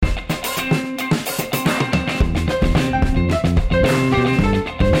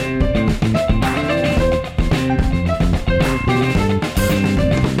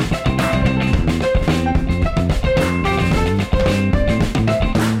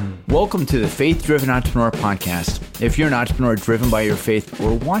Welcome to the Faith Driven Entrepreneur Podcast. If you're an entrepreneur driven by your faith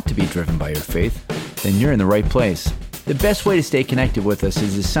or want to be driven by your faith, then you're in the right place. The best way to stay connected with us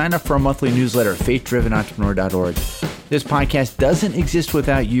is to sign up for our monthly newsletter at faithdrivenentrepreneur.org. This podcast doesn't exist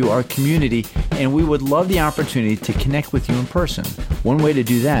without you, our community, and we would love the opportunity to connect with you in person. One way to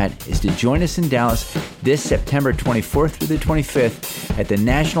do that is to join us in Dallas this September 24th through the 25th at the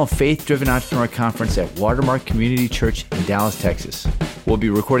National Faith Driven Entrepreneur Conference at Watermark Community Church in Dallas, Texas. We'll be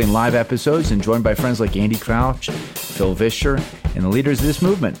recording live episodes and joined by friends like Andy Crouch, Phil Vischer, and the leaders of this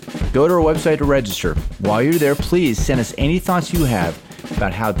movement. Go to our website to register. While you're there, please send us any thoughts you have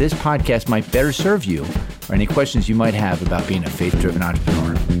about how this podcast might better serve you or any questions you might have about being a faith-driven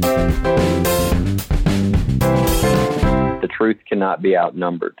entrepreneur. The truth cannot be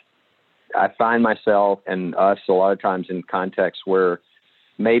outnumbered. I find myself and us a lot of times in contexts where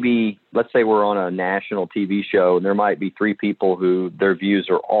maybe, let's say we're on a national TV show and there might be three people who their views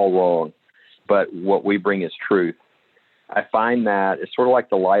are all wrong, but what we bring is truth. I find that it's sort of like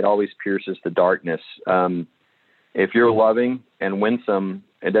the light always pierces the darkness. If you're loving and winsome,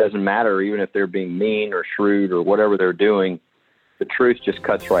 it doesn't matter even if they're being mean or shrewd or whatever they're doing, the truth just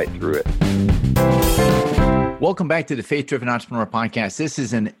cuts right through it. Welcome back to the Faith Driven Entrepreneur Podcast. This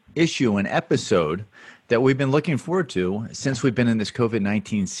is an episode that we've been looking forward to since we've been in this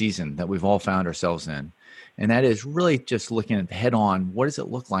COVID-19 season that we've all found ourselves in. And that is really just looking at head on, what does it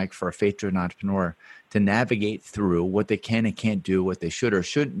look like for a faith-driven entrepreneur to navigate through what they can and can't do, what they should or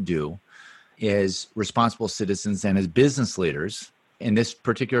shouldn't do as responsible citizens and as business leaders in this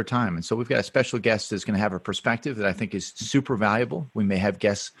particular time. And so we've got a special guest that's going to have a perspective that I think is super valuable. We may have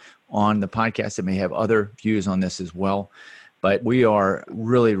guests on the podcast that may have other views on this as well. But we are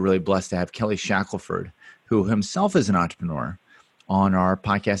really, really blessed to have Kelly Shackelford, who himself is an entrepreneur, on our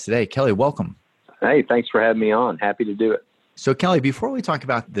podcast today. Kelly, welcome. Hey, thanks for having me on. Happy to do it. So Kelly, before we talk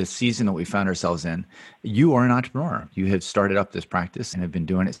about the season that we found ourselves in, you are an entrepreneur. You have started up this practice and have been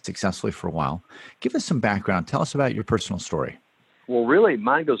doing it successfully for a while. Give us some background. Tell us about your personal story. Well, really,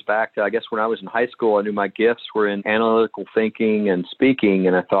 mine goes back to, I guess, when I was in high school. I knew my gifts were in analytical thinking and speaking.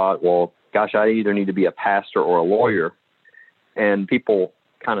 And I thought, well, gosh, I either need to be a pastor or a lawyer. And people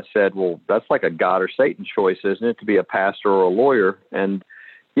kind of said, well, that's like a God or Satan choice, isn't it, to be a pastor or a lawyer? And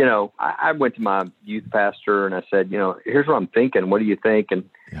you know, I went to my youth pastor and I said, you know, here's what I'm thinking. What do you think? And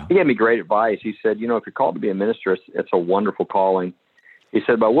he gave me great advice. He said, you know, if you're called to be a minister, it's a wonderful calling. He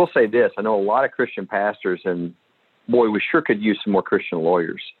said, but I will say this. I know a lot of Christian pastors and boy, we sure could use some more Christian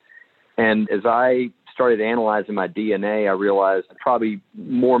lawyers. And as I started analyzing my DNA, I realized I'm probably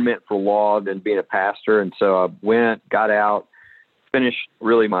more meant for law than being a pastor. And so I went, got out, finished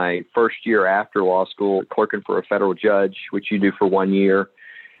really my first year after law school, clerking for a federal judge, which you do for 1 year.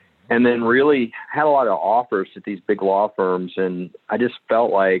 And then really had a lot of offers at these big law firms. And I just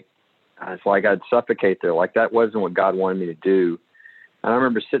felt like it's like I'd suffocate there. Like that wasn't what God wanted me to do. And I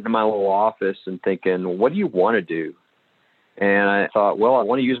remember sitting in my little office and thinking, well, what do you want to do? And I thought, well, I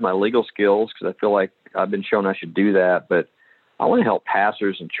want to use my legal skills because I feel like I've been shown I should do that. But I want to help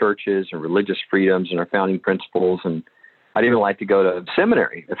pastors and churches and religious freedoms and our founding principles. And I'd even like to go to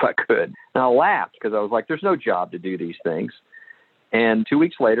seminary if I could. And I laughed because I was like, there's no job to do these things. And 2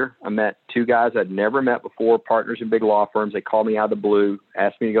 weeks later, I met two guys I'd never met before, partners in big law firms. They called me out of the blue,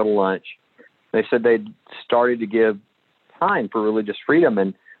 asked me to go to lunch. They said they'd started to give time for religious freedom,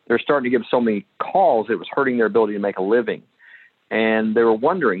 and they're starting to give so many calls it was hurting their ability to make a living. And they were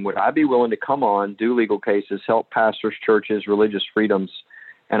wondering, would I be willing to come on, do legal cases, help pastors, churches, religious freedoms,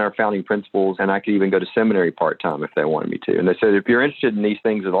 and our founding principles, and I could even go to seminary part-time if they wanted me to. And they said, if you're interested in these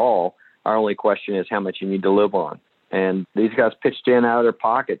things at all, our only question is how much you need to live on. And these guys pitched in out of their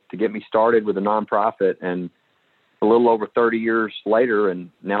pocket to get me started with a nonprofit. And a little over 30 years later, and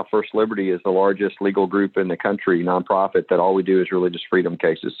now First Liberty is the largest legal group in the country, nonprofit, that all we do is religious freedom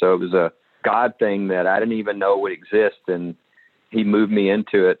cases. So it was a God thing that I didn't even know would exist. And he moved me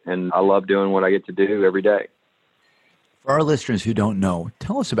into it. And I love doing what I get to do every day. For our listeners who don't know,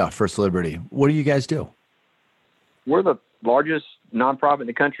 tell us about First Liberty. What do you guys do? We're the largest nonprofit in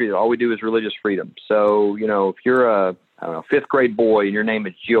the country that all we do is religious freedom. So, you know, if you're a fifth grade boy and your name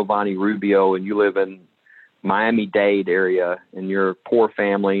is Giovanni Rubio and you live in Miami-Dade area and you're a poor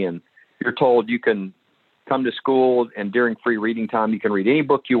family and you're told you can come to school and during free reading time you can read any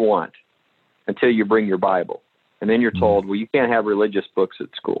book you want until you bring your Bible. And then you're told, well, you can't have religious books at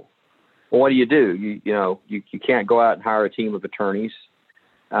school. Well, what do? You can't go out and hire a team of attorneys.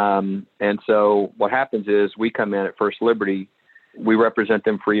 And so what happens is we come in at First Liberty, we represent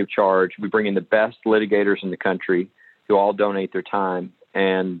them free of charge. We bring in the best litigators in the country who all donate their time.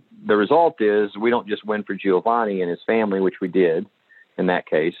 And the result is we don't just win for Giovanni and his family, which we did in that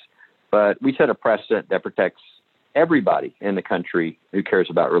case, But we set a precedent that protects everybody in the country who cares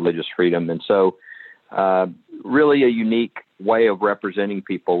about religious freedom. And so really a unique way of representing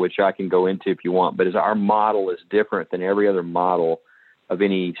people, which I can go into if you want, but our model is different than every other model of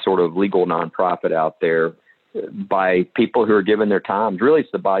any sort of legal nonprofit out there by people who are given their times. Really,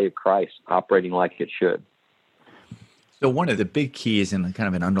 it's the body of Christ operating like it should. So one of the big keys and kind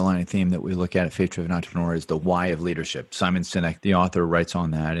of an underlying theme that we look at Faith Driven Entrepreneur is the why of leadership. Simon Sinek, the author, writes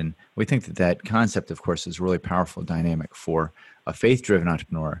on that. And we think that concept, of course, is a really powerful dynamic for a faith-driven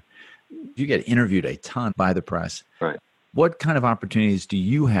entrepreneur. You get interviewed a ton by the press. Right. What kind of opportunities do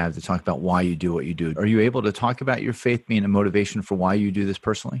you have to talk about why you do what you do? Are you able to talk about your faith being a motivation for why you do this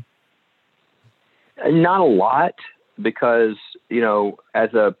personally? Not a lot, because,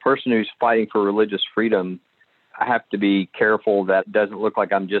 as a person who's fighting for religious freedom, I have to be careful that it doesn't look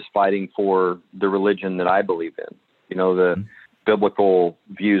like I'm just fighting for the religion that I believe in, the biblical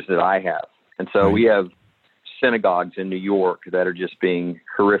views that I have. And so we have synagogues in New York that are just being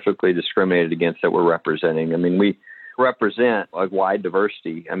horrifically discriminated against that we're representing. I mean, we represent a wide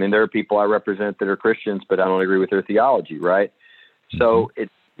diversity. I mean, there are people I represent that are Christians, but I don't agree with their theology, right? So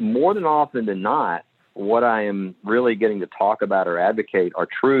it's more than often than not, what I am really getting to talk about or advocate are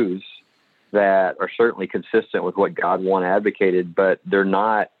truths that are certainly consistent with what God one advocated, but they're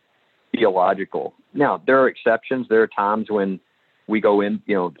not theological. Now, there are exceptions. There are times when we go in,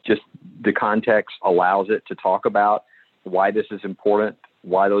 just the context allows it to talk about why this is important,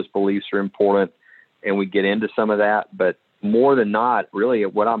 why those beliefs are important, and we get into some of that. But more than not, really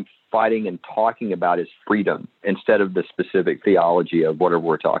what I'm fighting and talking about is freedom instead of the specific theology of whatever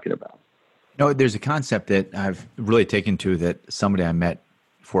we're talking about. There's a concept that I've really taken to that somebody I met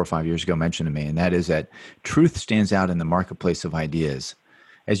 4 or 5 years ago mentioned to me, and that is that truth stands out in the marketplace of ideas.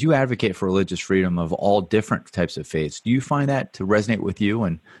 As you advocate for religious freedom of all different types of faiths, do you find that to resonate with you,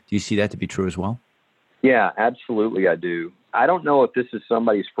 and do you see that to be true as well? Yeah, absolutely I do. I don't know if this is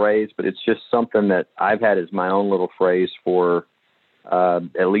somebody's phrase, but it's just something that I've had as my own little phrase for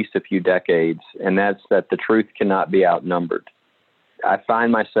at least a few decades, and that's that the truth cannot be outnumbered. I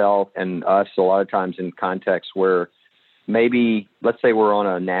find myself and us a lot of times in contexts where maybe, let's say we're on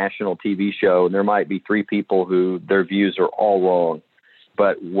a national TV show, and there might be 3 people who their views are all wrong,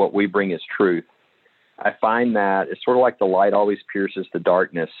 but what we bring is truth. I find that it's sort of like the light always pierces the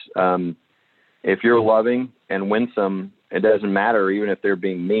darkness. If you're loving and winsome, it doesn't matter, even if they're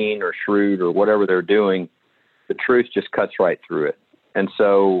being mean or shrewd or whatever they're doing, the truth just cuts right through it. And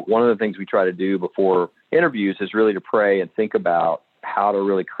so one of the things we try to do before interviews is really to pray and think about how to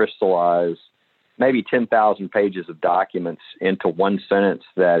really crystallize maybe 10,000 pages of documents into one sentence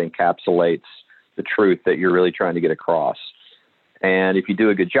that encapsulates the truth that you're really trying to get across. And if you do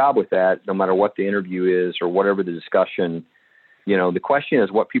a good job with that, no matter what the interview is or whatever the discussion, the question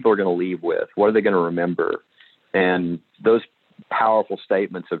is what people are going to leave with. What are they going to remember? And those powerful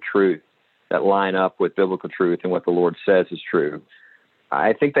statements of truth that line up with biblical truth and what the Lord says is true,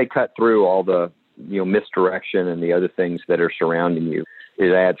 I think they cut through all the misdirection and the other things that are surrounding you.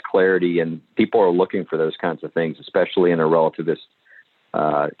 It adds clarity, and people are looking for those kinds of things, especially in a relativist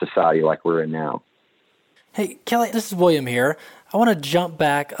society like we're in now. Hey, Kelly, this is William here. I want to jump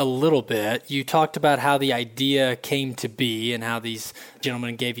back a little bit. You talked about how the idea came to be and how these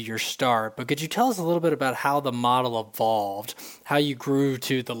gentlemen gave you your start, but could you tell us a little bit about how the model evolved, how you grew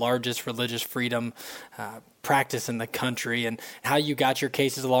to the largest religious freedom practice in the country, and how you got your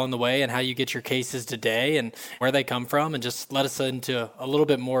cases along the way and how you get your cases today and where they come from, and just let us into a little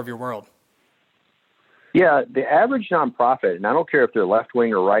bit more of your world? Yeah, the average nonprofit, and I don't care if they're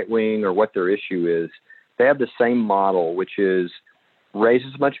left-wing or right-wing or what their issue is, they have the same model, which is raise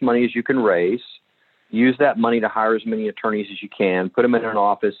as much money as you can raise, use that money to hire as many attorneys as you can, put them in an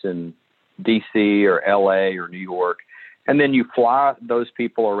office in D.C. or L.A. or New York, and then you fly those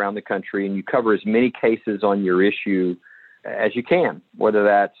people around the country and you cover as many cases on your issue as you can, whether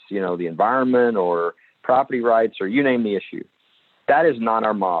that's, the environment or property rights or you name the issue. That is not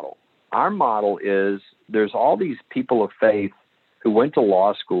our model. Our model is there's all these people of faith who went to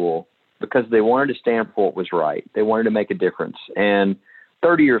law school because they wanted to stand for what was right. They wanted to make a difference. And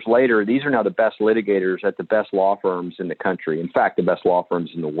 30 years later, these are now the best litigators at the best law firms in the country. In fact, the best law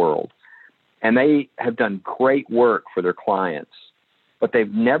firms in the world. And they have done great work for their clients, but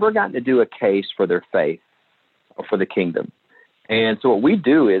they've never gotten to do a case for their faith or for the kingdom. And so what we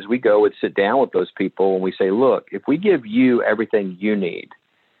do is we go and sit down with those people and we say, look, if we give you everything you need,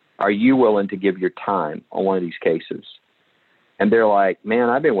 are you willing to give your time on one of these cases? And they're like, man,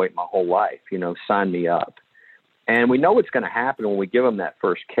 I've been waiting my whole life, sign me up. And we know what's going to happen when we give them that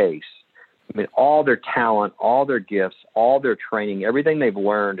first case. I mean, all their talent, all their gifts, all their training, everything they've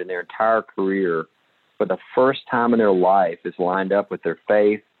learned in their entire career for the first time in their life is lined up with their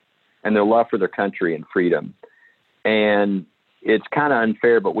faith and their love for their country and freedom. And it's kind of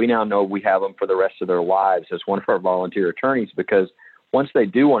unfair, but we now know we have them for the rest of their lives as one of our volunteer attorneys, because once they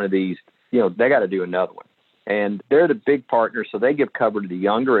do one of these, they got to do another one. And they're the big partners, so they give cover to the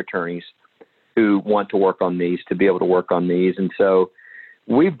younger attorneys who want to work on these to be able to work on these. And so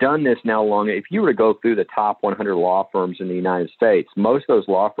we've done this now long. If you were to go through the top 100 law firms in the United States, most of those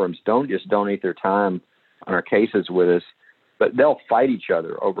law firms don't just donate their time on our cases with us, but they'll fight each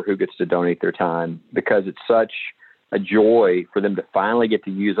other over who gets to donate their time, because it's such a joy for them to finally get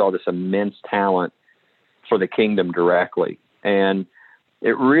to use all this immense talent for the kingdom directly. And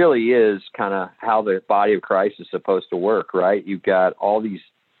it really is kind of how the body of Christ is supposed to work, right? You've got all these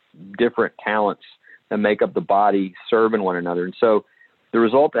different talents that make up the body serving one another. And so the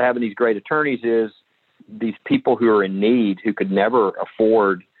result of having these great attorneys is these people who are in need, who could never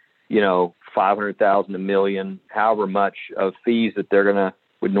afford, $500,000, $1 million, however much of fees that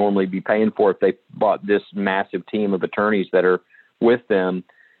would normally be paying for if they bought this massive team of attorneys that are with them.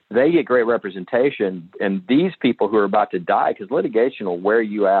 They get great representation. And these people who are about to die, because litigation will wear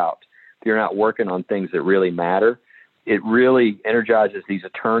you out if you're not working on things that really matter. It really energizes these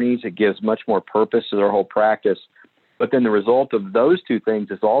attorneys. It gives much more purpose to their whole practice. But then the result of those two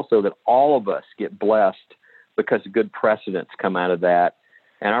things is also that all of us get blessed because good precedents come out of that.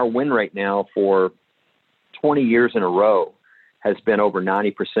 And our win rate now for 20 years in a row has been over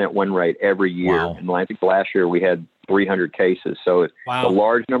 90% win rate every year. Wow. And I think last year we had 300 cases. So it's a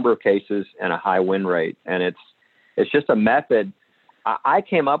large number of cases and a high win rate. And it's just a method. I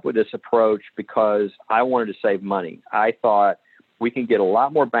came up with this approach because I wanted to save money. I thought we can get a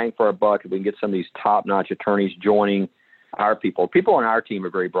lot more bang for our buck if we can get some of these top-notch attorneys joining our people. People on our team are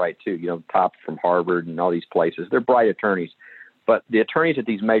very bright too, top from Harvard and all these places. They're bright attorneys. But the attorneys at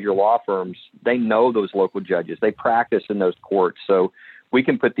these major law firms, they know those local judges. They practice in those courts. So we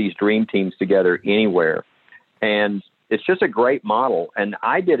can put these dream teams together anywhere. And it's just a great model. And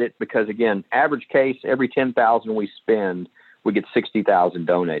I did it because, again, average case, every $10,000 we spend, we get $60,000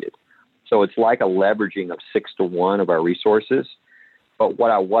 donated. So it's like a leveraging of 6 to 1 of our resources. But what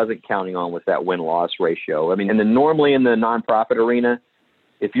I wasn't counting on was that win-loss ratio. I mean, normally in the nonprofit arena,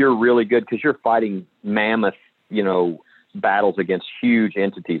 if you're really good, because you're fighting mammoth, battles against huge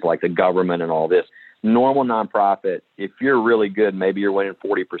entities like the government and all this. Normal nonprofit, if you're really good, maybe you're winning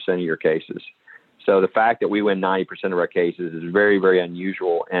 40% of your cases. So the fact that we win 90% of our cases is very, very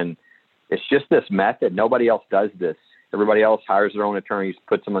unusual. And it's just this method. Nobody else does this. Everybody else hires their own attorneys,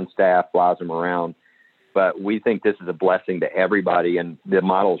 puts them on staff, flies them around. But we think this is a blessing to everybody, and the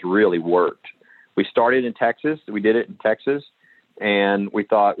model's really worked. We started in Texas. We did it in Texas. And we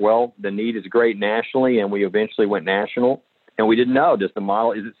thought, well, the need is great nationally, and we eventually went national. And we didn't know, is it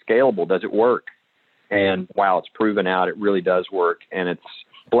scalable? Does it work? And wow, it's proven out. It really does work. And it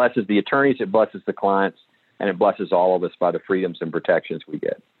blesses the attorneys, it blesses the clients, and it blesses all of us by the freedoms and protections we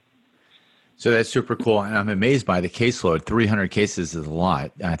get. So that's super cool. And I'm amazed by the caseload. 300 cases is a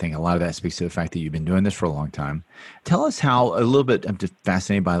lot. I think a lot of that speaks to the fact that you've been doing this for a long time. Tell us how, a little bit, I'm just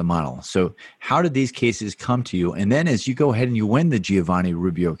fascinated by the model. So how did these cases come to you? And then as you go ahead and you win the Giovanni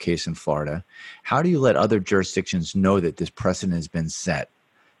Rubio case in Florida, how do you let other jurisdictions know that this precedent has been set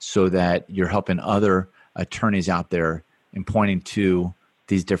so that you're helping other attorneys out there and pointing to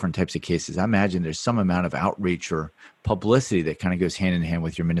these different types of cases? I imagine there's some amount of outreach or publicity that kind of goes hand in hand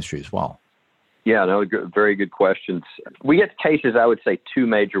with your ministry as well. Yeah, no, very good questions. We get cases, I would say, two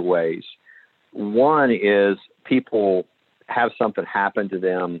major ways. One is people have something happen to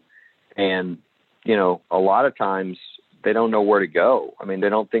them, and, a lot of times they don't know where to go. I mean, they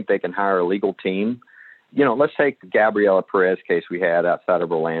don't think they can hire a legal team. Let's take the Gabriela Perez case we had outside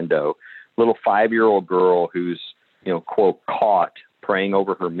of Orlando. Little 5-year-old girl who's, quote, caught praying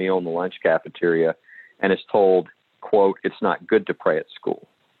over her meal in the lunch cafeteria and is told, quote, it's not good to pray at school.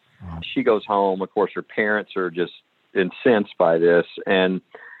 She goes home. Of course, her parents are just incensed by this. And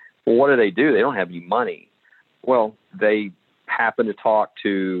what do? They don't have any money. Well, they happen to talk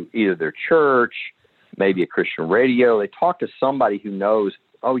to either their church, maybe a Christian radio. They talk to somebody who knows,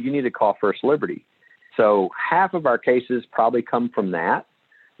 oh, you need to call First Liberty. So half of our cases probably come from that,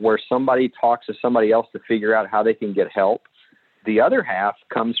 where somebody talks to somebody else to figure out how they can get help. The other half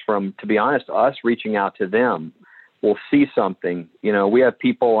comes from, to be honest, us reaching out to them. We'll see something. We have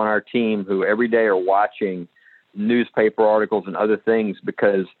people on our team who every day are watching newspaper articles and other things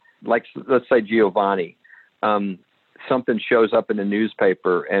because, like, let's say Giovanni, something shows up in the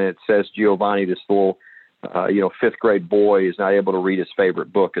newspaper and it says Giovanni, this little, 5th grade boy, is not able to read his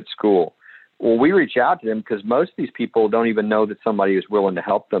favorite book at school. Well, we reach out to them because most of these people don't even know that somebody is willing to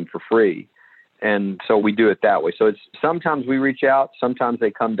help them for free. And so we do it that way. So it's sometimes we reach out, sometimes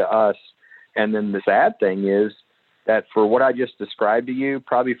they come to us. And then the sad thing is that for what I just described to you,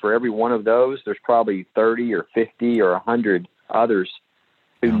 probably for every one of those, there's probably 30 or 50 or 100 others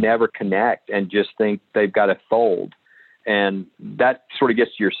who never connect and just think they've got to fold. And that sort of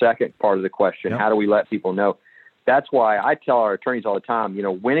gets to your second part of the question. How do we let people know? That's why I tell our attorneys all the time,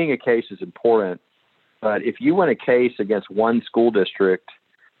 winning a case is important, but if you win a case against one school district,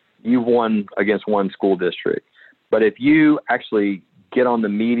 you've won against one school district. But if you actually get on the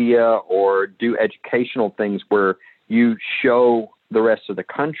media or do educational things where you show the rest of the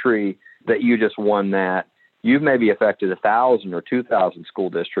country that you just won that, you've maybe affected 1,000 or 2,000 school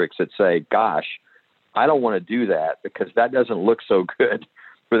districts that say, gosh, I don't want to do that because that doesn't look so good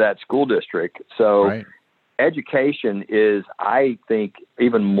for that school district. So education is, I think,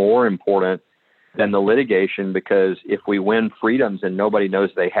 even more important than the litigation, because if we win freedoms and nobody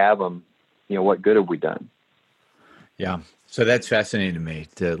knows they have them, what good have we done? Yeah. So that's fascinating to me,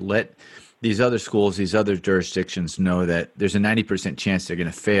 to let these other schools, these other jurisdictions know that there's a 90% chance they're going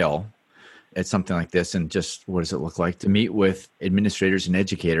to fail at something like this. And just what does it look like to meet with administrators and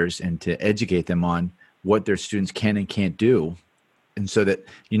educators and to educate them on what their students can and can't do. And so that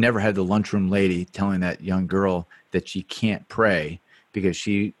you never had the lunchroom lady telling that young girl that she can't pray because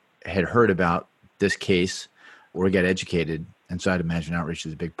she had heard about this case or got educated. And so I'd imagine outreach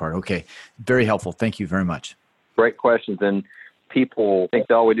is a big part. Okay. Very helpful. Thank you very much. Great questions. And people think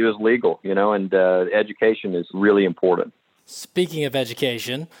that all we do is legal, and education is really important. Speaking of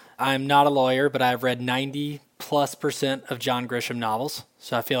education, I'm not a lawyer, but I've read 90+% of John Grisham novels.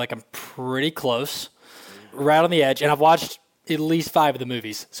 So I feel like I'm pretty close, right on the edge. And I've watched at least 5 of the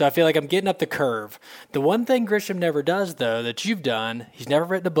movies. So I feel like I'm getting up the curve. The one thing Grisham never does, though, that you've done, he's never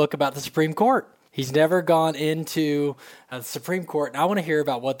written a book about the Supreme Court. He's never gone into the Supreme Court. And I want to hear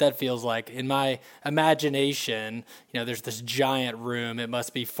about what that feels like. In my imagination, there's this giant room. It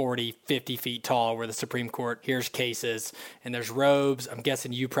must be 40, 50 feet tall where the Supreme Court hears cases. And there's robes. I'm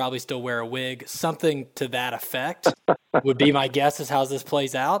guessing you probably still wear a wig. Something to that effect would be my guess is how this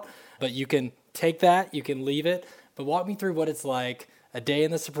plays out. But you can take that. You can leave it. But walk me through what it's like a day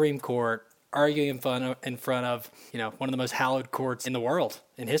in the Supreme Court, arguing in front of one of the most hallowed courts in the world,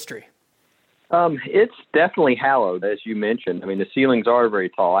 in history. It's definitely hallowed, as you mentioned. I mean, the ceilings are very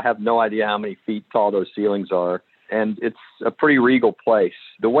tall. I have no idea how many feet tall those ceilings are, and it's a pretty regal place.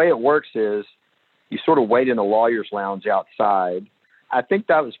 The way it works is you sort of wait in a lawyer's lounge outside. I think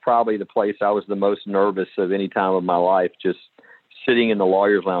that was probably the place I was the most nervous of any time of my life, just sitting in the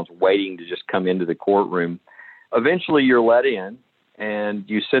lawyer's lounge waiting to just come into the courtroom. Eventually, you're let in, and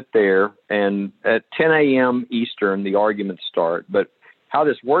you sit there, and at 10 a.m. Eastern, the arguments start. But how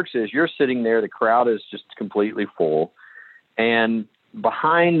this works is you're sitting there, the crowd is just completely full, and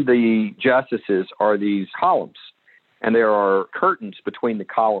behind the justices are these columns, and there are curtains between the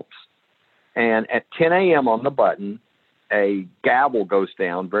columns. And at 10 a.m. on the button, a gavel goes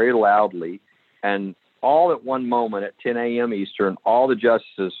down very loudly, and all at one moment at 10 a.m. Eastern, all the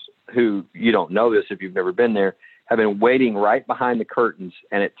justices who, you don't know this if you've never been there, have been waiting right behind the curtains,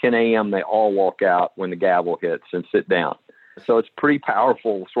 and at 10 a.m. they all walk out when the gavel hits and sit down. So it's pretty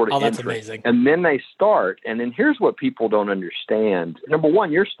powerful sort of that's entry. Amazing. And then they start, and then here's what people don't understand. Number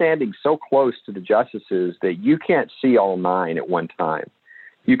one, you're standing so close to the justices that you can't see all 9 at one time.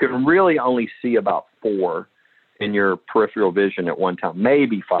 You can really only see about 4 in your peripheral vision at one time,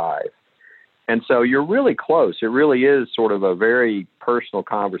 maybe 5. And so you're really close. It really is sort of a very personal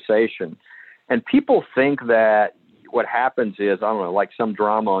conversation. And people think that what happens is, I don't know, like some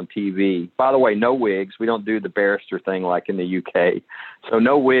drama on TV. By the way, no wigs. We don't do the barrister thing like in the UK. So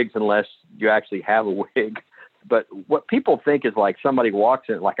no wigs unless you actually have a wig. But what people think is like somebody walks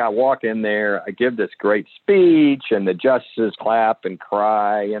in, like I walk in there, I give this great speech, and the justices clap and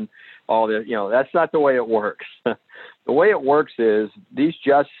cry and all this. That's not the way it works. The way it works is these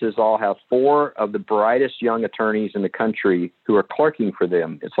justices all have 4 of the brightest young attorneys in the country who are clerking for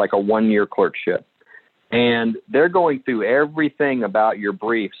them. It's like a 1-year clerkship. And they're going through everything about your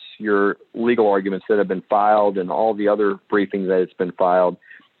briefs, your legal arguments that have been filed, and all the other briefings that it's been filed.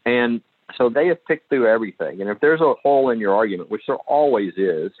 And so they have picked through everything. And if there's a hole in your argument, which there always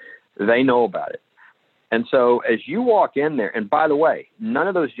is, they know about it. And so as you walk in there, and by the way, none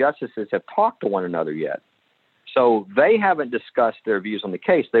of those justices have talked to one another yet. So they haven't discussed their views on the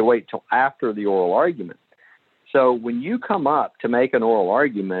case. They wait till after the oral argument. So when you come up to make an oral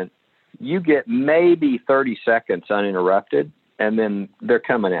argument, you get maybe 30 seconds uninterrupted, and then they're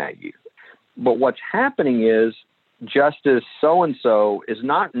coming at you. But what's happening is Justice so-and-so is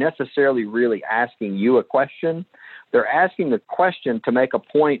not necessarily really asking you a question. They're asking the question to make a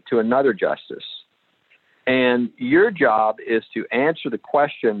point to another justice. And your job is to answer the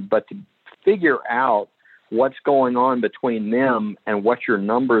question, but to figure out what's going on between them and what your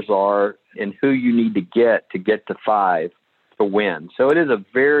numbers are and who you need to get to 5 to win. So it is a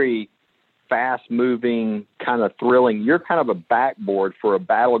very fast-moving, kind of thrilling. You're kind of a backboard for a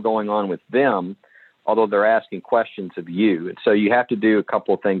battle going on with them, although they're asking questions of you. And so you have to do a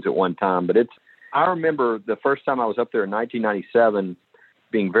couple of things at one time. But I remember the first time I was up there in 1997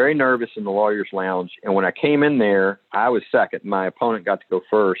 being very nervous in the lawyer's lounge. And when I came in there, I was second. My opponent got to go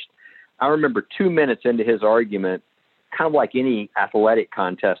first. I remember 2 minutes into his argument, kind of like any athletic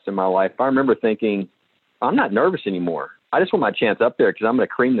contest in my life, I remember thinking, I'm not nervous anymore. I just want my chance up there because I'm going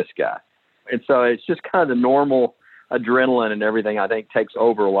to cream this guy. And so it's just kind of the normal adrenaline and everything, I think, takes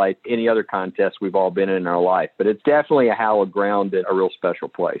over like any other contest we've all been in our life. But it's definitely a hallowed ground at a real special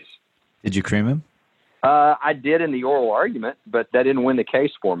place. Did you cream him? I did in the oral argument, but that didn't win the case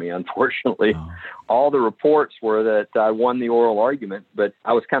for me, unfortunately. Oh. All the reports were that I won the oral argument, but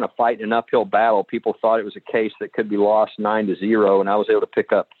I was kind of fighting an uphill battle. People thought it was a case that could be lost 9-0, and I was able to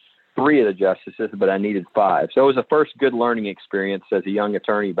pick up 3 of the justices, but I needed 5. So it was the first good learning experience as a young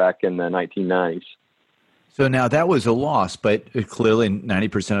attorney back in the 1990s. So now that was a loss, but clearly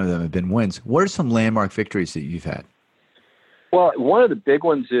 90% of them have been wins. What are some landmark victories that you've had? Well, one of the big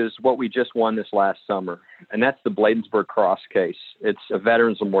ones is what we just won this last summer, and that's the Bladensburg Cross case. It's a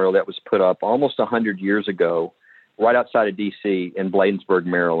veterans memorial that was put up almost 100 years ago right outside of D.C. in Bladensburg,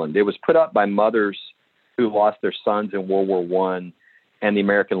 Maryland. It was put up by mothers who lost their sons in World War I and the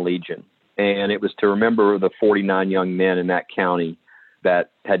American Legion, and it was to remember the 49 young men in that county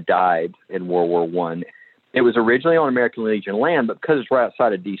that had died in World War I. It was originally on American Legion land, but because it's right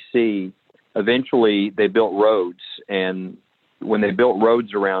outside of D.C., eventually they built roads, and when they built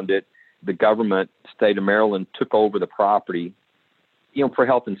roads around it, the government, state of Maryland, took over the property, for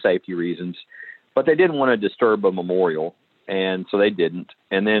health and safety reasons. But they didn't want to disturb a memorial, and so they didn't.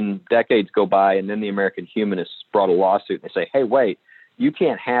 And then decades go by, and then the American Humanists brought a lawsuit. And they say, hey, wait, you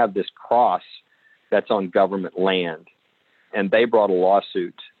can't have this cross that's on government land. And they brought a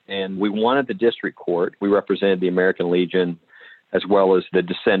lawsuit, and we won at the district court. We represented the American Legion as well as the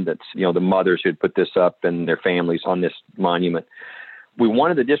descendants, the mothers who'd put this up and their families on this monument. We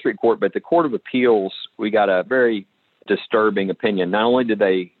wanted the district court, but the Court of Appeals, we got a very disturbing opinion. Not only did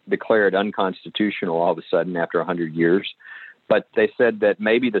they declare it unconstitutional all of a sudden after 100 years, but they said that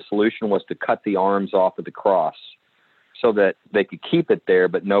maybe the solution was to cut the arms off of the cross so that they could keep it there,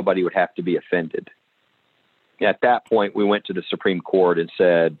 but nobody would have to be offended. At that point, we went to the Supreme Court and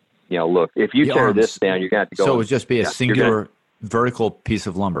said, look, if you tear this down, you're going to have to go. So it would just be a singular vertical piece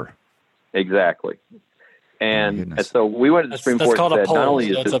of lumber. Exactly. And so we went to the Supreme Court and said, not only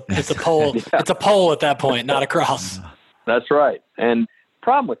is it's a pole. Yeah. It's a pole at that point, not a cross. That's right. And the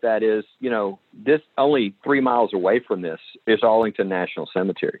problem with that is, this only 3 miles away from this is Arlington National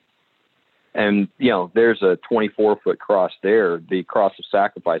Cemetery. And, there's a 24-foot cross there, the Cross of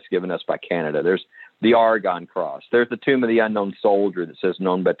Sacrifice given us by Canada. There's the Argonne Cross. There's the Tomb of the Unknown Soldier that says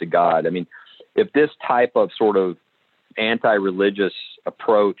known but to God. I mean, if this type of sort of anti-religious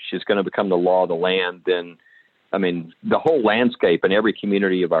approach is going to become the law of the land, then, the whole landscape in every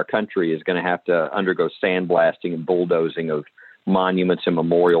community of our country is going to have to undergo sandblasting and bulldozing of monuments and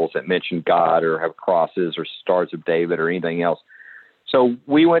memorials that mention God or have crosses or Stars of David or anything else. So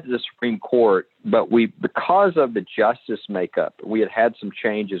we went to the Supreme Court, but because of the justice makeup, we had some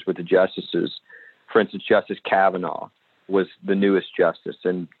changes with the justices. For instance, Justice Kavanaugh was the newest justice.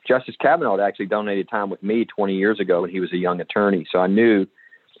 And Justice Kavanaugh had actually donated time with me 20 years ago when he was a young attorney. So I knew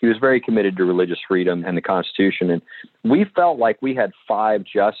he was very committed to religious freedom and the Constitution. And we felt like we had 5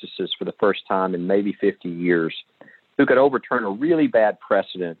 justices for the first time in maybe 50 years who could overturn a really bad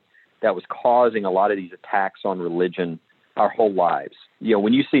precedent that was causing a lot of these attacks on religion our whole lives.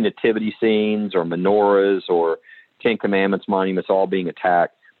 When you see nativity scenes or menorahs or Ten Commandments monuments all being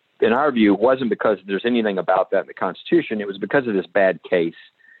attacked, in our view, it wasn't because there's anything about that in the Constitution. It was because of this bad case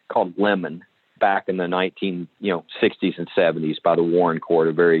called Lemon back in the 1960s and 70s by the Warren Court,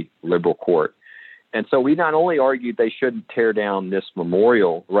 a very liberal court. And so we not only argued they shouldn't tear down this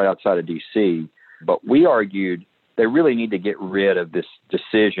memorial right outside of D.C., but we argued they really need to get rid of this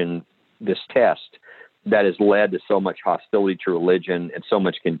decision, this test that has led to so much hostility to religion and so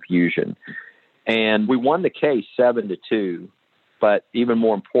much confusion. And we won the case 7-2. But even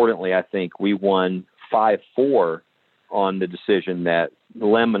more importantly, I think we won 5-4 on the decision that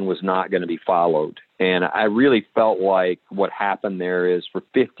Lemon was not going to be followed. And I really felt like what happened there is for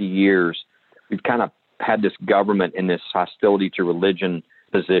 50 years, we've kind of had this government in this hostility to religion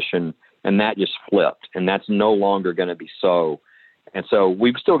position, and that just flipped, and that's no longer going to be so. And so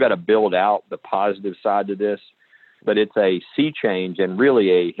we've still got to build out the positive side to this, but it's a sea change and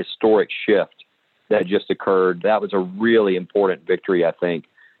really a historic shift that just occurred. That was a really important victory, I think,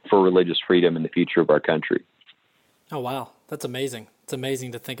 for religious freedom in the future of our country. Oh, wow. That's amazing. It's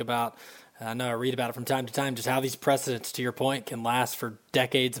amazing to think about. I know I read about it from time to time, just how these precedents, to your point, can last for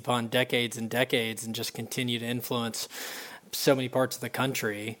decades upon decades and decades and just continue to influence so many parts of the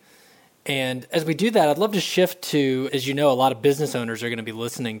country. And as we do that, I'd love to shift to, as you know, a lot of business owners are going to be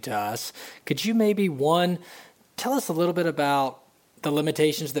listening to us. Could you maybe, one, tell us a little bit about the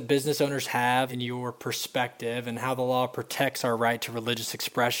limitations that business owners have in your perspective and how the law protects our right to religious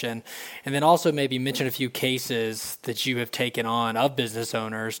expression? And then also maybe mention a few cases that you have taken on of business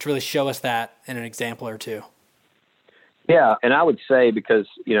owners to really show us that in an example or two. Yeah, and I would say, because,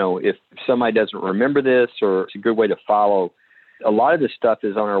 if somebody doesn't remember this, or it's a good way to follow, a lot of this stuff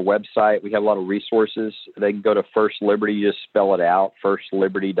is on our website. We have a lot of resources. They can go to First Liberty, you just spell it out,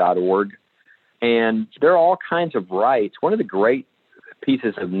 firstliberty.org. And there are all kinds of rights. One of the great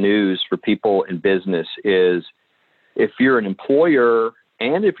pieces of news for people in business is if you're an employer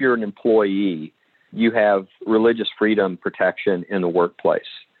and if you're an employee, you have religious freedom protection in the workplace.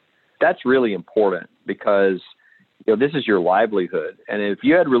 That's really important because this is your livelihood. And if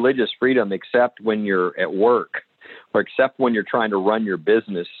you had religious freedom except when you're at work or except when you're trying to run your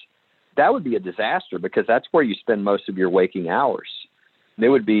business, that would be a disaster because that's where you spend most of your waking hours. There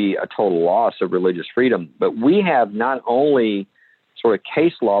would be a total loss of religious freedom. But we have not only sort of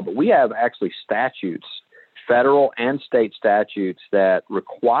case law, but we have actually statutes, federal and state statutes that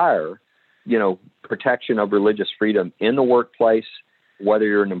require, protection of religious freedom in the workplace, whether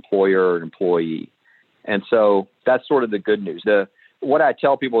you're an employer or an employee. And so that's sort of the good news. What I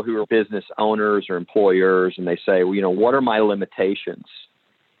tell people who are business owners or employers, and they say, well, what are my limitations?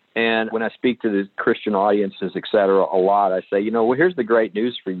 And when I speak to the Christian audiences, et cetera, a lot, I say, well, here's the great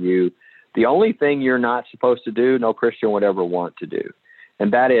news for you. The only thing you're not supposed to do, no Christian would ever want to do.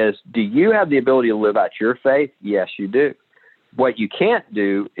 And that is, do you have the ability to live out your faith? Yes, you do. What you can't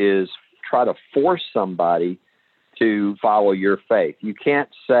do is try to force somebody to follow your faith. You can't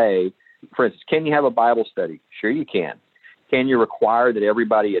say, for instance, can you have a Bible study? Sure you can. Can you require that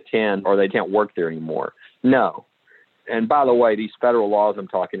everybody attend or they can't work there anymore? No. And by the way, these federal laws I'm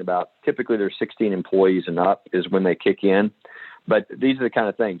talking about, typically there's 16 employees and up is when they kick in. But these are the kind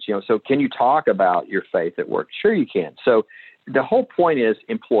of things, so can you talk about your faith at work? Sure you can. So the whole point is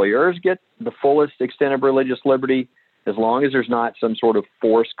employers get the fullest extent of religious liberty as long as there's not some sort of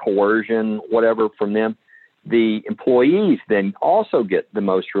forced coercion, whatever, from them. The employees then also get the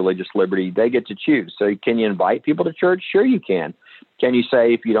most religious liberty. They get to choose. So can you invite people to church? Sure you can. Can you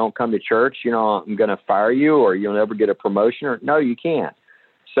say, if you don't come to church, I'm going to fire you or you'll never get a promotion? Or no, you can't.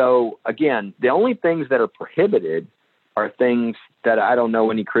 So again, the only things that are prohibited are things that I don't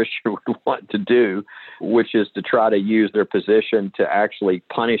know any Christian would want to do, which is to try to use their position to actually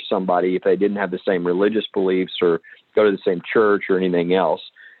punish somebody if they didn't have the same religious beliefs or go to the same church or anything else.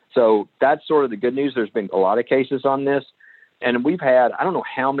 So that's sort of the good news. There's been a lot of cases on this. And we've had, I don't know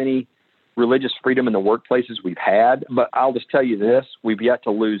how many religious freedom in the workplaces we've had, but I'll just tell you this, we've yet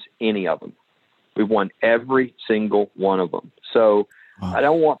to lose any of them. We've won every single one of them. So wow. I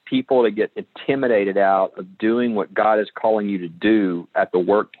don't want people to get intimidated out of doing what God is calling you to do at the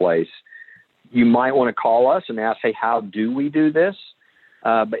workplace. You might want to call us and ask, hey, how do we do this?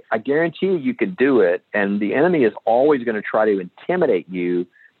 But I guarantee you can do it. And the enemy is always going to try to intimidate you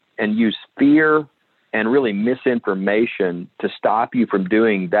and use fear and really misinformation to stop you from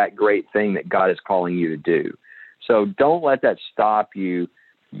doing that great thing that God is calling you to do. So don't let that stop you.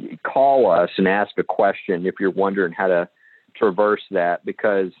 Call us and ask a question if you're wondering how to traverse that,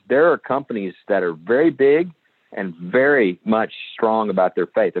 because there are companies that are very big and very much strong about their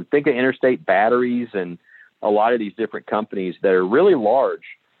faith. And think of Interstate Batteries and a lot of these different companies that are really large.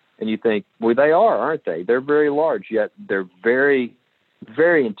 And you think, well, they are, aren't they? They're very large, yet they're very,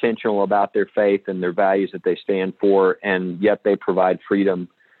 very intentional about their faith and their values that they stand for, and yet they provide freedom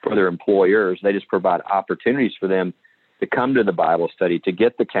for their employers. They just provide opportunities for them to come to the Bible study, to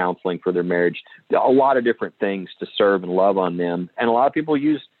get the counseling for their marriage, a lot of different things to serve and love on them. And a lot of people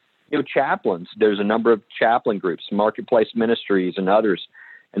use, chaplains. There's a number of chaplain groups, Marketplace Ministries and others.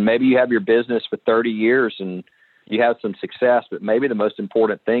 And maybe you have your business for 30 years and you have some success, but maybe the most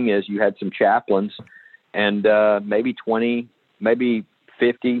important thing is you had some chaplains and maybe 20, maybe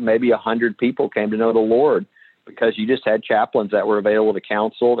 50, maybe 100 people came to know the Lord because you just had chaplains that were available to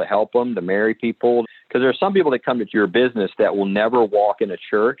counsel, to help them, to marry people. Because there are some people that come to your business that will never walk in a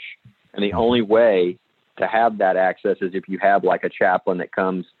church, and the only way to have that access is if you have like a chaplain that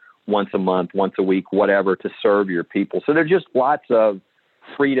comes once a month, once a week, whatever, to serve your people. So there's just lots of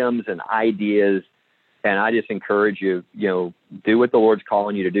freedoms and ideas. And I just encourage you, do what the Lord's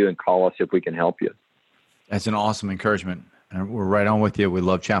calling you to do and call us if we can help you. That's an awesome encouragement. And we're right on with you. We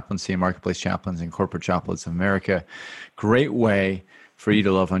love chaplaincy, Marketplace Chaplains, and Corporate Chaplains of America. Great way for you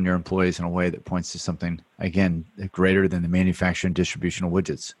to love on your employees in a way that points to something, again, greater than the manufacture and distribution of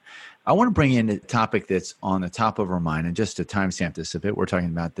widgets. I want to bring in a topic that's on the top of our mind, and just to timestamp this a bit, we're talking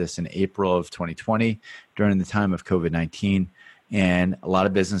about this in April of 2020 during the time of COVID-19, and a lot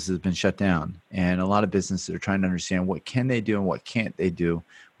of businesses have been shut down, and a lot of businesses are trying to understand what can they do and what can't they do,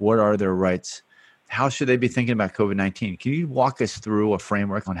 what are their rights, how should they be thinking about COVID-19? Can you walk us through a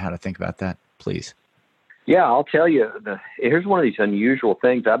framework on how to think about that, please? Yeah, I'll tell you, here's one of these unusual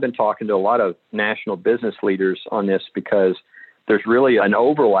things. I've been talking to a lot of national business leaders on this because there's really an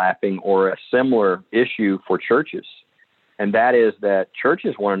overlapping or a similar issue for churches. And that is that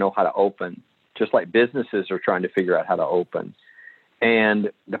churches want to know how to open, just like businesses are trying to figure out how to open. And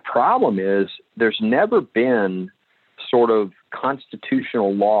the problem is there's never been sort of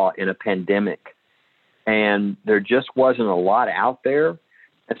constitutional law in a pandemic. And there just wasn't a lot out there.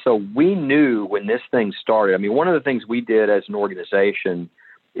 And so we knew when this thing started, I mean, one of the things we did as an organization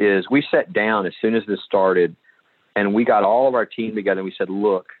is we sat down as soon as this started and we got all of our team together and we said,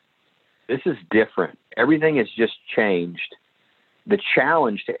 look, this is different. Everything has just changed. The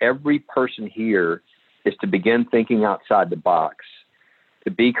challenge to every person here is to begin thinking outside the box,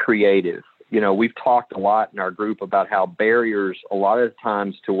 to be creative. We've talked a lot in our group about how barriers, a lot of the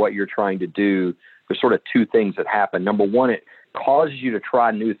times to what you're trying to do, there's sort of two things that happen. Number one, it causes you to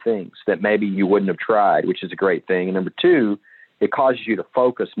try new things that maybe you wouldn't have tried, which is a great thing. And number two, it causes you to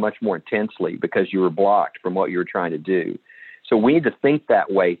focus much more intensely because you were blocked from what you were trying to do. So we need to think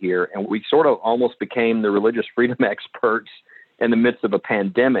that way here. And we sort of almost became the religious freedom experts in the midst of a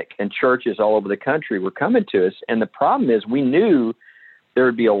pandemic, and churches all over the country were coming to us. And the problem is we knew there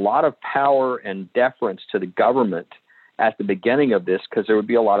would be a lot of power and deference to the government at the beginning of this because there would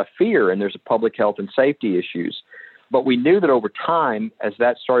be a lot of fear and there's a public health and safety issues. But we knew that over time, as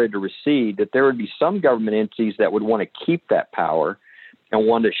that started to recede, that there would be some government entities that would want to keep that power and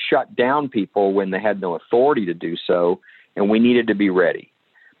want to shut down people when they had no authority to do so, and we needed to be ready.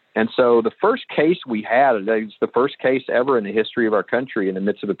 And so the first case we had, it's the first case ever in the history of our country in the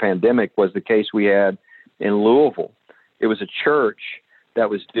midst of a pandemic, was the case we had in Louisville. It was a church that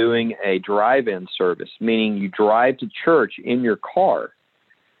was doing a drive-in service, meaning you drive to church in your car.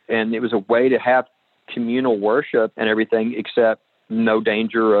 And it was a way to have communal worship and everything, except no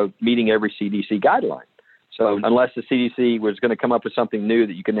danger of meeting every CDC guideline. So unless the CDC was going to come up with something new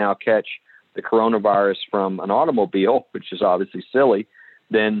that you can now catch the coronavirus from an automobile, which is obviously silly,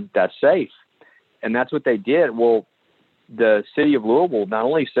 then that's safe. And that's what they did. Well, the city of Louisville not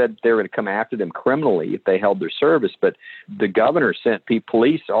only said they were going to come after them criminally if they held their service, but the governor sent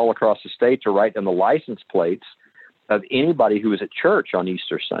police all across the state to write down the license plates of anybody who was at church on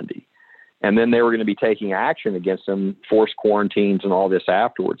Easter Sunday. And then they were going to be taking action against them, forced quarantines and all this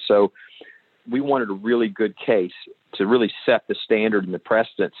afterwards. So we wanted a really good case to really set the standard and the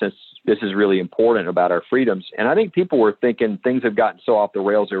precedent, since this is really important about our freedoms. And I think people were thinking things have gotten so off the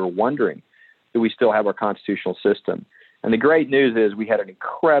rails, they were wondering, do we still have our constitutional system? And the great news is we had an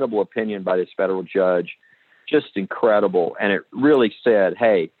incredible opinion by this federal judge, just incredible. And it really said,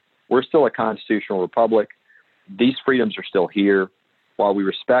 hey, we're still a constitutional republic. These freedoms are still here. While we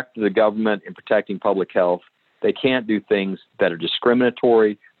respect the government in protecting public health, they can't do things that are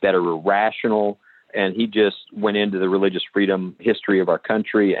discriminatory, that are irrational. And he just went into the religious freedom history of our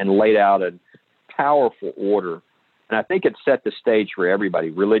country and laid out a powerful order. And I think it set the stage for everybody,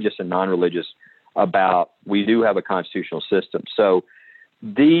 religious and non-religious, about we do have a constitutional system. So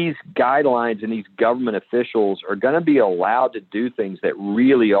these guidelines and these government officials are going to be allowed to do things that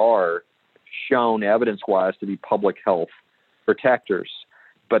really are shown evidence-wise to be public health protectors,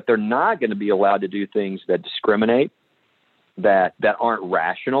 but they're not going to be allowed to do things that discriminate, that aren't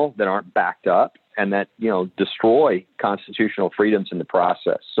rational, that aren't backed up, and that, destroy constitutional freedoms in the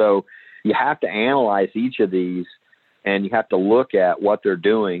process. So you have to analyze each of these, and you have to look at what they're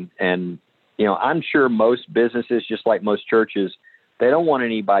doing. And, I'm sure most businesses, just like most churches, they don't want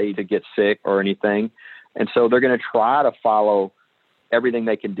anybody to get sick or anything. And so they're going to try to follow everything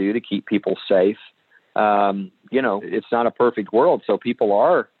they can do to keep people safe. It's not a perfect world, so people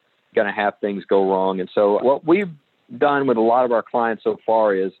are going to have things go wrong. And so what we've done with a lot of our clients so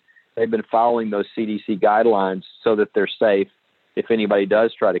far is they've been following those CDC guidelines so that they're safe if anybody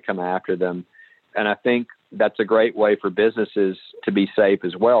does try to come after them. And I think that's a great way for businesses to be safe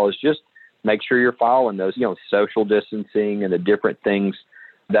as well, is just make sure you're following those, social distancing and the different things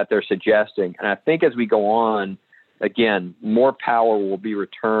that they're suggesting. And I think as we go on, again, more power will be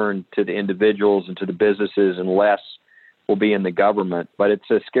returned to the individuals and to the businesses, and less will be in the government. But it's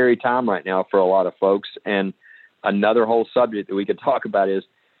a scary time right now for a lot of folks. And another whole subject that we could talk about is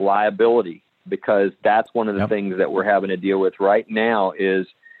liability, because that's one of the things that we're having to deal with right now is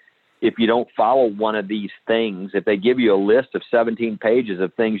if you don't follow one of these things, if they give you a list of 17 pages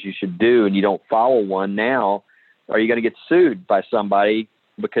of things you should do and you don't follow one now, are you going to get sued by somebody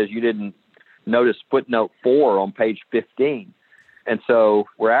because you didn't notice footnote 4 on page 15? And so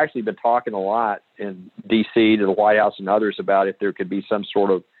we're actually been talking a lot in D.C. to the White House and others about if there could be some sort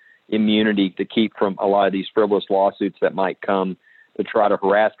of immunity to keep from a lot of these frivolous lawsuits that might come to try to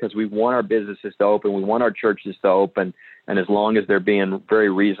harass, because we want our businesses to open, we want our churches to open, and as long as they're being very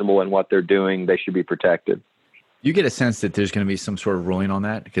reasonable in what they're doing, they should be protected. You get a sense that there's going to be some sort of ruling on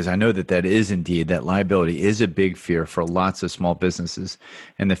that? Because I know that is indeed, that liability is a big fear for lots of small businesses.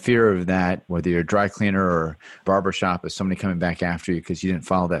 And the fear of that, whether you're a dry cleaner or barbershop, is somebody coming back after you because you didn't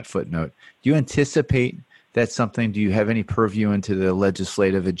follow that footnote. Do you anticipate that's something? Do you have any purview into the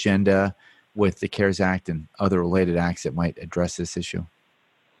legislative agenda with the CARES Act and other related acts that might address this issue?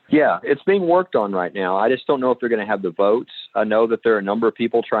 Yeah, it's being worked on right now. I just don't know if they're going to have the votes. I know that there are a number of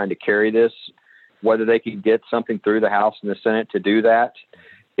people trying to carry this, whether they can get something through the House and the Senate to do that.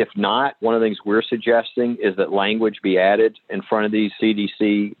 If not, one of the things we're suggesting is that language be added in front of these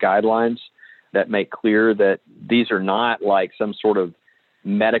CDC guidelines that make clear that these are not like some sort of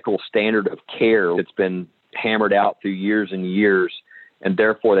medical standard of care that's been hammered out through years and years, and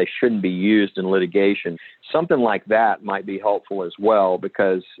therefore they shouldn't be used in litigation. Something like that might be helpful as well,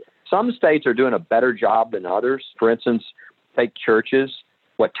 because some states are doing a better job than others. For instance, take churches.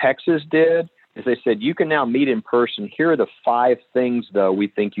 What Texas did is they said, you can now meet in person. Here are the 5 things, though, we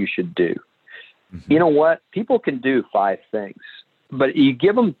think you should do. Mm-hmm. You know what? People can do 5 things, but you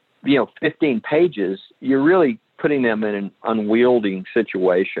give them, 15 pages, you're really putting them in an unwieldy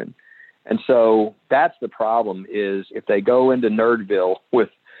situation. And so that's the problem, is if they go into Nerdville with,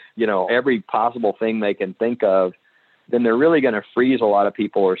 every possible thing they can think of, then they're really going to freeze a lot of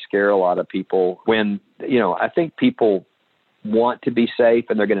people or scare a lot of people when, I think people want to be safe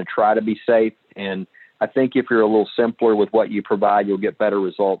and they're going to try to be safe. And I think if you're a little simpler with what you provide, you'll get better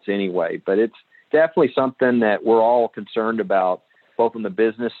results anyway. But it's definitely something that we're all concerned about, both on the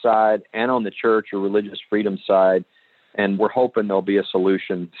business side and on the church or religious freedom side. And we're hoping there'll be a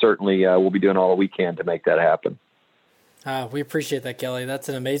solution. Certainly, we'll be doing all that we can to make that happen. We appreciate that, Kelly. That's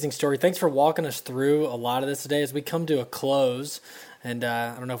an amazing story. Thanks for walking us through a lot of this today as we come to a close. And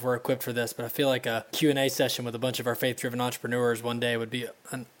I don't know if we're equipped for this, but I feel like a Q&A session with a bunch of our faith-driven entrepreneurs one day would be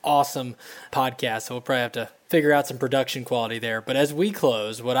an awesome podcast. So we'll probably have to figure out some production quality there. But as we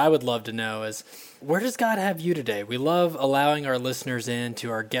close, what I would love to know is, where does God have you today? We love allowing our listeners into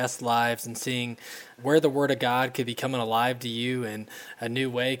our guest lives and seeing where the Word of God could be coming alive to you in a new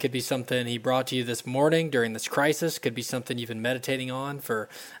way. It could be something He brought to you this morning during this crisis. Could be something you've been meditating on for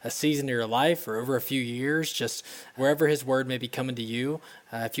a season of your life or over a few years. Just wherever His Word may be coming to you,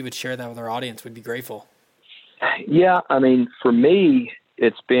 if you would share that with our audience, we'd be grateful. Yeah, for me,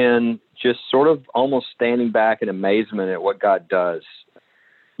 it's been just sort of almost standing back in amazement at what God does.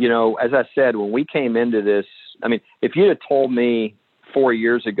 As I said, when we came into this, if you'd have told me 4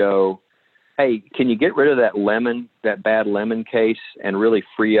 years ago, hey, can you get rid of that bad lemon case and really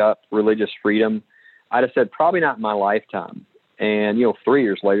free up religious freedom? I'd have said probably not in my lifetime. And, 3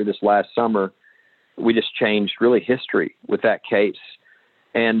 years later, this last summer, we just changed really history with that case.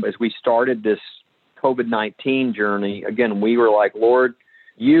 And as we started this COVID-19 journey, again, we were like, Lord,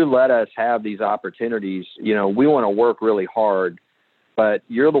 you let us have these opportunities. We want to work really hard, but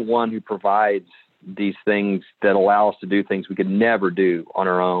you're the one who provides these things that allow us to do things we could never do on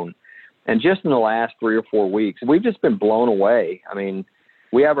our own. And just in the last 3 or 4 weeks, we've just been blown away.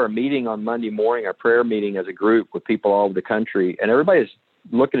 We have our meeting on Monday morning, our prayer meeting as a group with people all over the country, and everybody's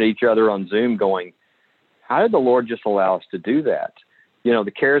looking at each other on Zoom going, how did the Lord just allow us to do that?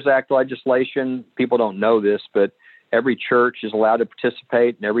 The CARES Act legislation, people don't know this, but every church is allowed to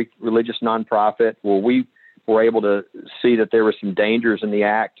participate and every religious nonprofit. Well, we were able to see that there were some dangers in the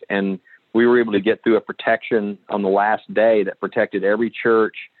act, and we were able to get through a protection on the last day that protected every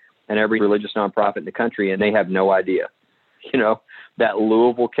church and every religious nonprofit in the country, and they have no idea. That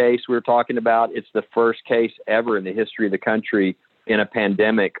Louisville case we were talking about, it's the first case ever in the history of the country in a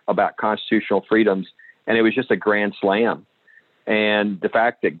pandemic about constitutional freedoms, and it was just a grand slam. And the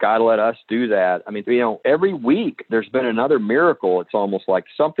fact that God let us do that, every week there's been another miracle. It's almost like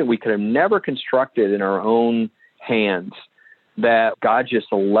something we could have never constructed in our own hands. that God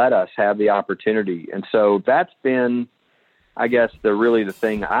just let us have the opportunity. And so that's been, I guess, the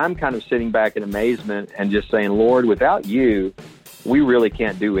thing. I'm kind of sitting back in amazement and just saying, Lord, without you, we really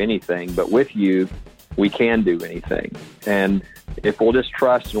can't do anything. But with you, we can do anything. And if we'll just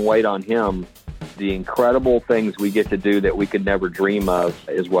trust and wait on him, the incredible things we get to do that we could never dream of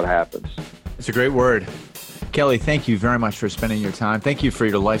is what happens. It's a great word. Kelly, thank you very much for spending your time. Thank you for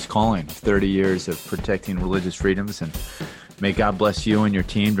your life's calling, 30 years of protecting religious freedoms, and may God bless you and your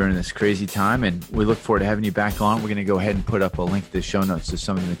team during this crazy time. And we look forward to having you back on. We're going to go ahead and put up a link to the show notes to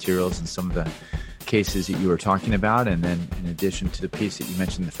some of the materials and some of the cases that you were talking about. And then in addition to the piece that you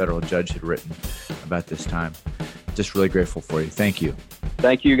mentioned the federal judge had written about this time. Just really grateful for you. Thank you.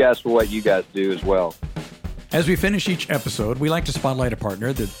 Thank you guys for what you guys do as well. As we finish each episode, we like to spotlight a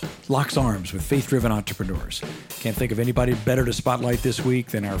partner that locks arms with faith-driven entrepreneurs. Can't think of anybody better to spotlight this week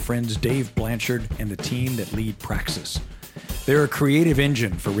than our friends Dave Blanchard and the team that lead Praxis. They're a creative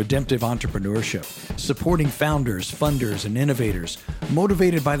engine for redemptive entrepreneurship, supporting founders, funders, and innovators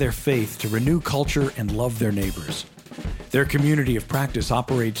motivated by their faith to renew culture and love their neighbors. Their community of practice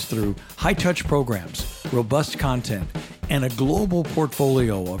operates through high-touch programs, robust content, and a global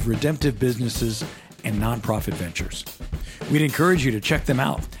portfolio of redemptive businesses and nonprofit ventures. We'd encourage you to check them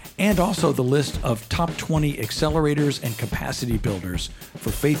out, and also the list of top 20 accelerators and capacity builders for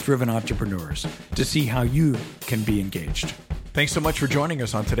faith-driven entrepreneurs to see how you can be engaged. Thanks so much for joining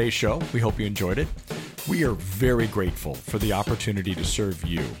us on today's show. We hope you enjoyed it. We are very grateful for the opportunity to serve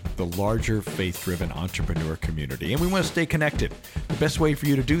you, the larger faith-driven entrepreneur community, and we want to stay connected. The best way for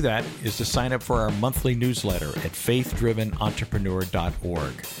you to do that is to sign up for our monthly newsletter at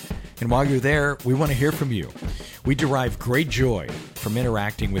faithdrivenentrepreneur.org. And while you're there, we want to hear from you. We derive great joy from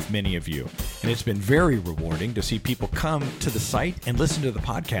interacting with many of you, and it's been very rewarding to see people come to the site and listen to the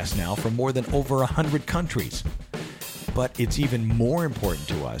podcast now from more than over 100 countries. But it's even more important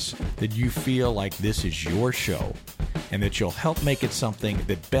to us that you feel like this is your show and that you'll help make it something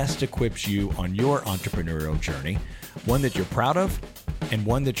that best equips you on your entrepreneurial journey, one that you're proud of and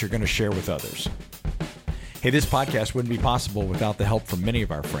one that you're going to share with others. Hey, this podcast wouldn't be possible without the help from many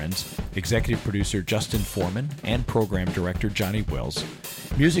of our friends, executive producer Justin Foreman and program director Johnny Wills.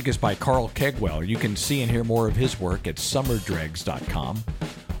 Music is by Carl Kegwell. You can see and hear more of his work at summerdregs.com.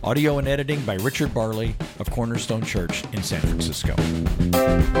 Audio and editing by Richard Barley of Cornerstone Church in San Francisco.